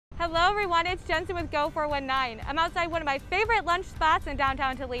Hello everyone, it's Jenson with Go419. I'm outside one of my favorite lunch spots in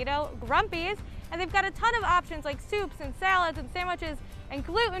downtown Toledo, Grumpy's, and they've got a ton of options like soups and salads and sandwiches and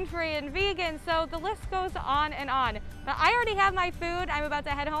gluten-free and vegan, so the list goes on and on. But I already have my food. I'm about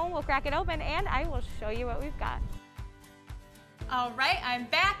to head home. We'll crack it open and I will show you what we've got. All right, I'm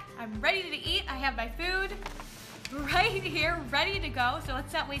back. I'm ready to eat. I have my food right here, ready to go. So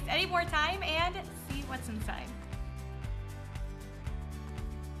let's not waste any more time and see what's inside.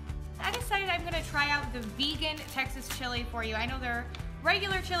 I decided I'm gonna try out the vegan Texas chili for you. I know their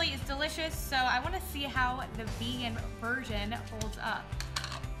regular chili is delicious, so I wanna see how the vegan version holds up.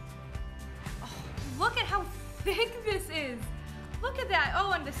 Oh, look at how thick this is. Look at that.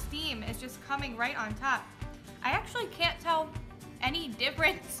 Oh, and the steam is just coming right on top. I actually can't tell any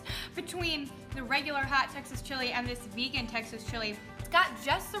difference between the regular hot Texas chili and this vegan Texas chili. It's got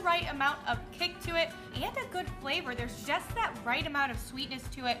just the right amount of kick to it and a good flavor. There's just that right amount of sweetness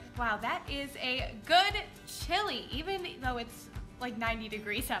to it. Wow, that is a good chili, even though it's like 90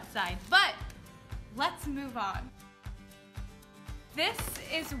 degrees outside. But let's move on. This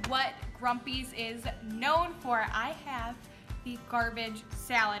is what Grumpy's is known for. I have the garbage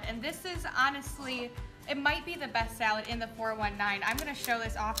salad, and this is honestly, it might be the best salad in the 419. I'm gonna show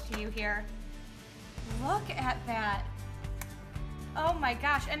this off to you here. Look at that. Oh my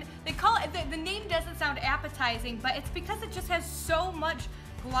gosh, and they call it, the name doesn't sound appetizing, but it's because it just has so much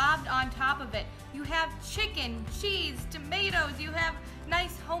globbed on top of it. You have chicken, cheese, tomatoes, you have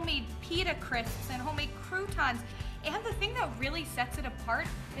nice homemade pita crisps and homemade croutons. And the thing that really sets it apart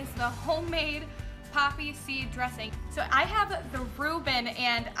is the homemade poppy seed dressing. So I have the Reuben,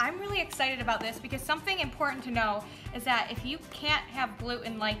 and I'm really excited about this because something important to know is that if you can't have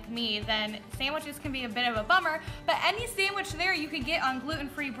gluten like me, then sandwiches can be a bit of a bummer, but any sandwich there you can get on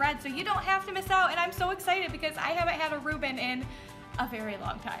gluten-free bread, so you don't have to miss out. And I'm so excited because I haven't had a Reuben in a very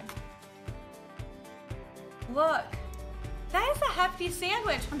long time. Look, that is a hefty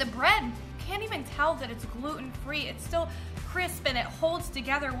sandwich. The bread, you can't even tell that it's gluten-free. It's still crisp and it holds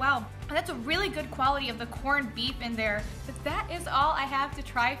together well. And that's a really good quality of the corned beef in there. But that is all I have to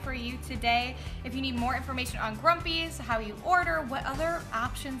try for you today. If you need more information on Grumpy's, how you order, what other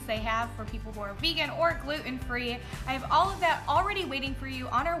options they have for people who are vegan or gluten-free, I have all of that already waiting for you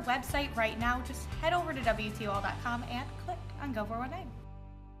on our website right now. Just head over to WTOL.com and click on Go419.